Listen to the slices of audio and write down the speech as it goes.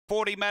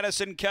$4.40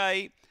 Madison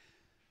K.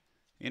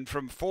 In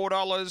from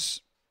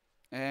 $4.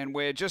 And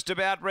we're just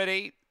about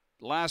ready.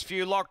 Last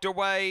few locked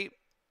away.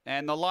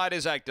 And the light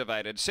is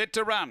activated. Set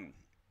to run.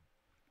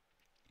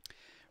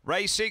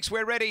 Race 6,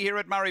 we're ready here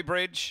at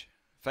Murray-Bridge.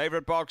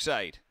 Favourite box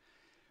 8.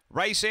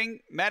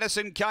 Racing,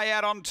 Madison K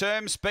out on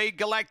term. Speed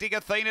Galactic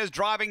Athena's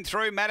driving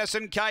through.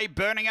 Madison K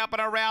burning up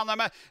and around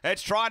them.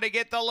 It's trying to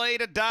get the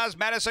lead. It does.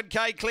 Madison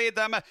K cleared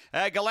them.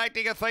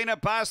 Galactic Athena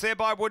passed there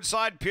by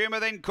Woodside Puma.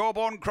 Then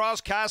Corborn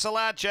Cross, Castle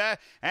Archer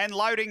and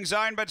Loading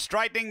Zone. But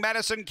straightening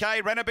Madison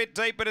K. Ran a bit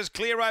deep but is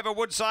clear over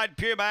Woodside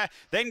Puma.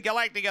 Then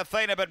Galactic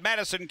Athena. But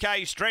Madison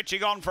K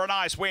stretching on for a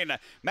nice win.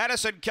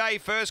 Madison K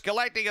first.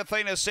 Galactic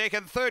Athena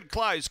second. Third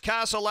close.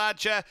 Castle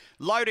Archer.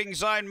 Loading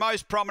Zone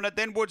most prominent.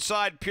 Then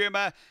Woodside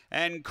Puma.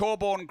 And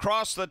Corborn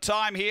Cross, the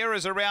time here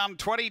is around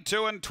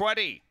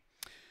 22:20.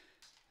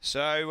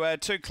 So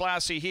too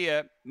classy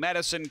here.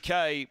 Madison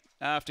K,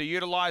 after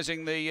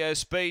utilising the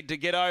speed to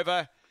get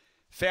over,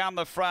 found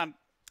the front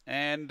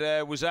and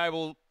was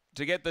able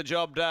to get the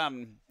job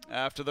done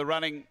after the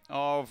running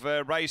of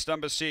race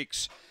number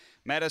 6.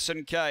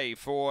 Madison K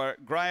for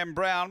Graham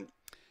Brown.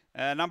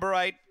 Number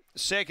 8,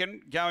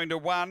 second, going to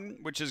 1,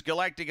 which is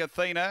Galactic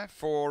Athena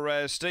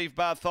for Steve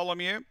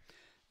Bartholomew.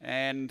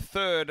 And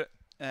third,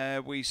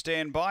 we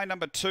stand by.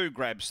 Number 2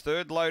 grabs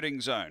third,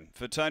 Loading Zone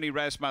for Tony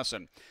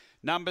Rasmussen.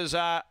 Numbers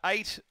are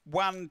 8,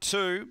 1,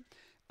 2,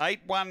 8,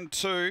 1,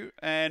 2,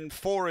 and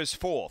 4 is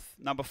fourth.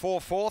 Number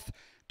 4 fourth,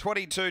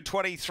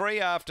 22-23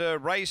 after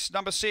race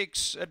number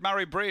 6 at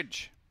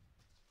Murray-Bridge.